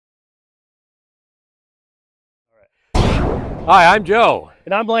Hi, I'm Joe.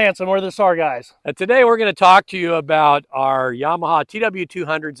 And I'm Lance, and we're the SAR Guys. And today we're going to talk to you about our Yamaha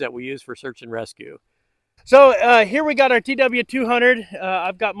TW200s that we use for search and rescue. So here we got our TW200.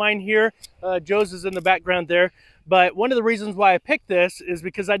 I've got mine here. Joe's is in the background there. But one of the reasons why I picked this is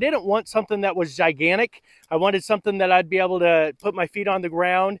because I didn't want something that was gigantic. I wanted something that I'd be able to put my feet on the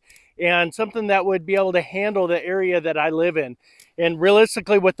ground and something that would be able to handle the area that I live in. And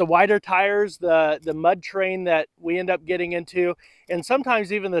realistically, with the wider tires, the mud terrain that we end up getting into, and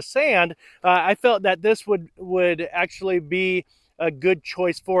sometimes even the sand, I felt that this would actually be a good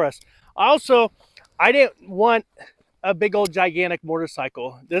choice for us. Also, I didn't want a big old gigantic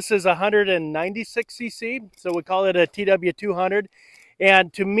motorcycle. This is 196 cc, so we call it a TW200.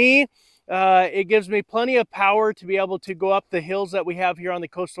 And to me, it gives me plenty of power to be able to go up the hills that we have here on the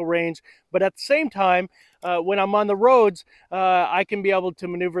coastal range. But at the same time, when I'm on the roads, I can be able to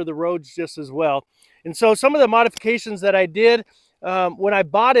maneuver the roads just as well. And so some of the modifications that I did, when I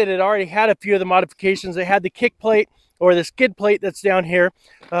bought it, it already had a few of the modifications. It had the kick plate or the skid plate that's down here.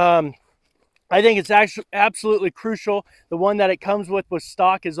 I think it's actually absolutely crucial. The one that it comes with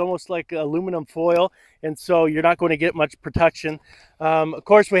stock is almost like aluminum foil, and so you're not going to get much protection. Of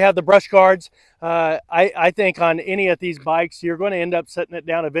course, we have the brush guards. I think on any of these bikes, you're going to end up setting it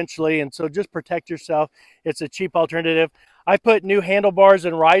down eventually, and so just protect yourself. It's a cheap alternative. I put new handlebars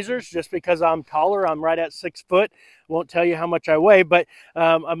and risers just because I'm taller. I'm right at 6 foot. Won't tell you how much I weigh, but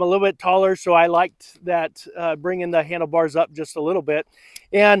I'm a little bit taller, so I liked that bringing the handlebars up just a little bit.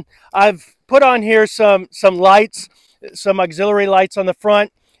 And I've put on here some lights, some auxiliary lights on the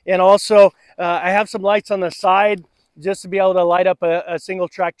front, and also I have some lights on the side just to be able to light up a single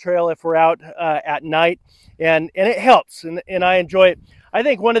track trail if we're out at night, and it helps, and I enjoy it. I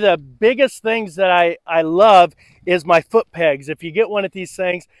think one of the biggest things that I love is my foot pegs. If you get one of these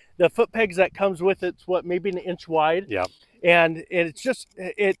things, the foot pegs that comes with it's what, maybe an inch wide. Yeah. And it's just,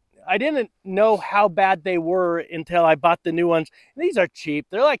 I didn't know how bad they were until I bought the new ones. And these are cheap.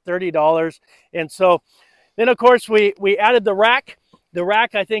 They're like $30. And so then of course we added the rack. The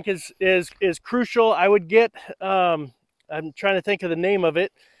rack I think is crucial. I would get, I'm trying to think of the name of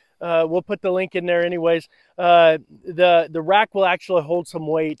it. We'll put the link in there anyways. The rack will actually hold some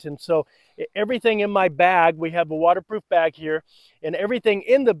weight, and so everything in my bag, we have a waterproof bag here, and everything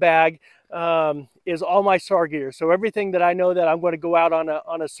in the bag is all my SAR gear. So everything that I know that I'm going to go out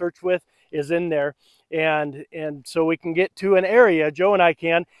on a search with is in there, and so we can get to an area, Joe and I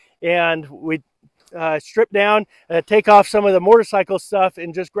can, and we strip down, take off some of the motorcycle stuff,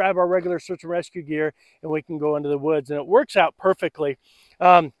 and just grab our regular search and rescue gear, and we can go into the woods, and it works out perfectly.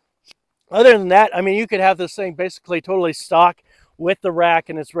 Other than that, I mean, you could have this thing basically totally stock with the rack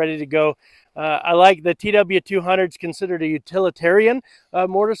and it's ready to go. I like the TW200 is considered a utilitarian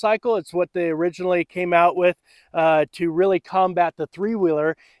motorcycle. It's what they originally came out with to really combat the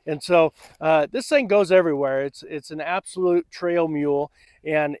three-wheeler. And so this thing goes everywhere. It's an absolute trail mule,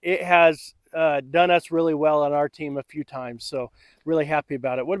 and it has done us really well on our team a few times. So really happy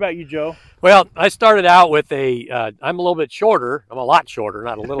about it. What about you, Joe? Well, I started out with I'm a little bit shorter. I'm a lot shorter,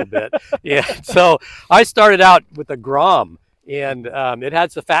 not a little bit. Yeah. So I started out with a Grom, and it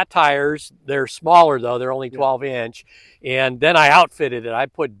has the fat tires. They're smaller though. They're only 12 inch. And then I outfitted it. I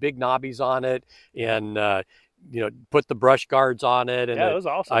put big knobbies on it, and put the brush guards on it, and yeah, it was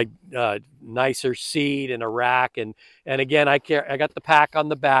awesome. Nicer seat and a rack, and again I got the pack on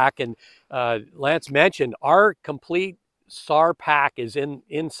the back, and Lance mentioned our complete SAR pack is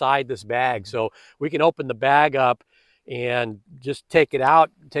inside this bag, so we can open the bag up and just take it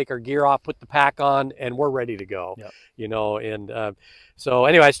out, take our gear off, put the pack on, and we're ready to go. Yep. So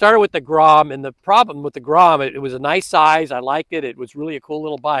anyway, I started with the Grom, and the problem with the Grom, it was a nice size. I liked it. It was really a cool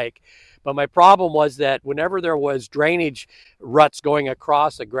little bike. But my problem was that whenever there was drainage ruts going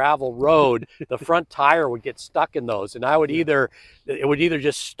across a gravel road, the front tire would get stuck in those, and it would either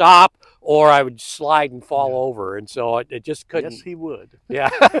just stop or I would slide and fall over, and so it just couldn't. Yes, he would. Yeah,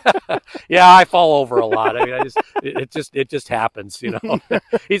 yeah, I fall over a lot. I mean, it just happens,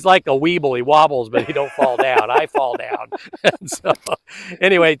 He's like a weeble; he wobbles, but he don't fall down. I fall down. And so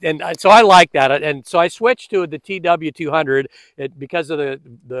anyway, and so I like that, and so I switched to the TW200 because of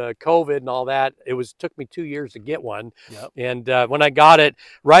the COVID and all that. It took me 2 years to get one. Yep. And when I got it,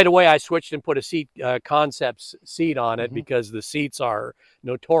 right away I switched and put a seat Concepts seat on it, because the seats are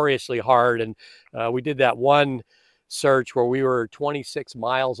notoriously hard. And we did that one search where we were 26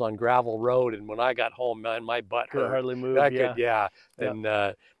 miles on gravel road, and when I got home, man, my butt hurt. Could hardly move. Yeah. And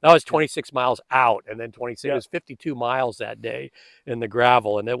that was 26 miles out, and then 26. It was 52 miles that day in the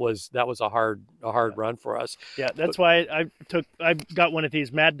gravel, and that was a hard run for us. Yeah, that's why I got one of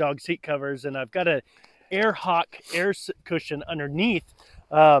these Mad Dog seat covers, and I've got a air cushion underneath,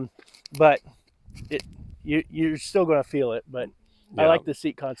 but you're still going to feel it. But Yeah. I like the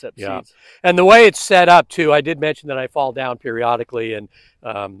seat concept seats. And the way it's set up too, I did mention that I fall down periodically, and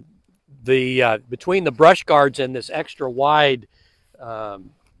between the brush guards and this extra wide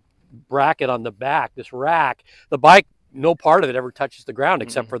bracket on the back, this rack, the bike, no part of it ever touches the ground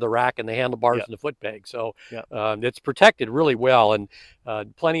except for the rack and the handlebars and the foot peg. So it's protected really well, and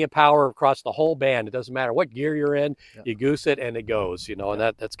plenty of power across the whole band. It doesn't matter what gear you're in, you goose it and it goes, you know, and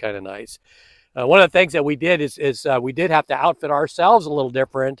that's kind of nice. One of the things that we did is we did have to outfit ourselves a little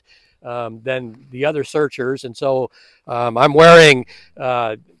different than the other searchers. And so I'm wearing,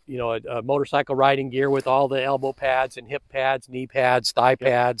 you know, a motorcycle riding gear with all the elbow pads and hip pads, knee pads, thigh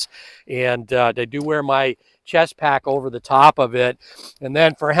pads. And I do wear my chest pack over the top of it. And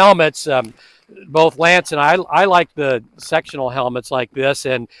then for helmets, both Lance and I like the sectional helmets like this.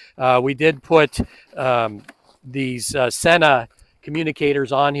 And we did put these Senna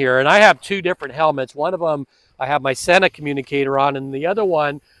communicators on here, and I have two different helmets. One of them I have my Senna communicator on, and the other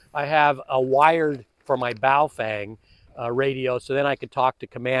one I have a wired for my Baofeng radio, so then I could talk to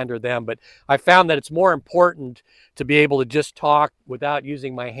Commander them. But I found that it's more important to be able to just talk without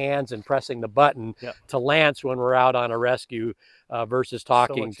using my hands and pressing the button to Lance when we're out on a rescue versus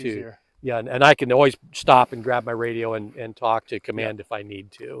talking to easier. And I can always stop and grab my radio and talk to Command if I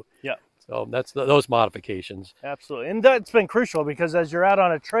need to. So that's those modifications. Absolutely. And that's been crucial, because as you're out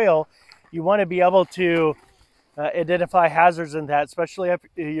on a trail, you want to be able to identify hazards in that, especially if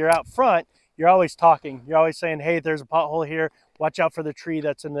you're out front. You're always talking. You're always saying, hey, there's a pothole here. Watch out for the tree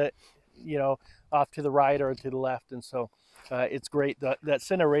that's in the, you know, off to the right or to the left. And so it's great. That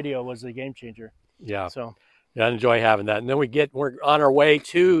Senna radio was a game changer. So I enjoy having that. And then we're on our way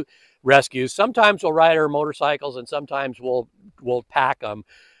to rescues. Sometimes we'll ride our motorcycles, and sometimes we'll pack them.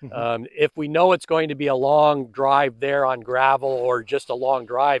 If we know it's going to be a long drive there on gravel or just a long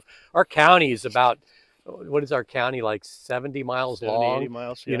drive, our county is about, what is our county, like 70 miles long? 80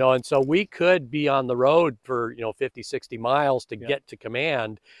 miles, you know, and so we could be on the road for, you know, 50, 60 miles to get to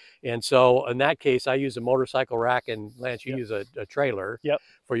Command. And so in that case, I use a motorcycle rack, and Lance, you use a trailer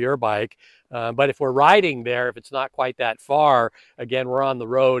for your bike. But if we're riding there, if it's not quite that far, again, we're on the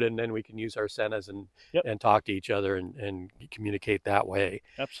road, and then we can use our Sennas and talk to each other and communicate that way.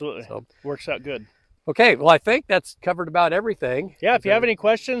 Absolutely. So works out good. Okay, well, I think that's covered about everything. Yeah, if you have any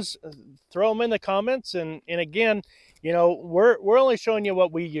questions, throw them in the comments. And again, you know, we're only showing you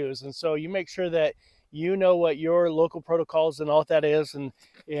what we use, and so you make sure that you know what your local protocols and all that is, and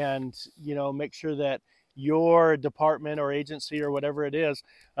you know, make sure that your department or agency or whatever it is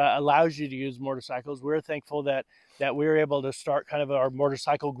allows you to use motorcycles. We're thankful that we were able to start kind of our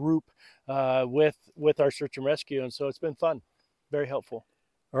motorcycle group with our search and rescue, and so it's been fun, very helpful.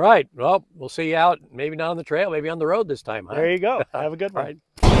 All right, well, we'll see you out, maybe not on the trail, maybe on the road this time. Huh? There you go. Have a good one. All right.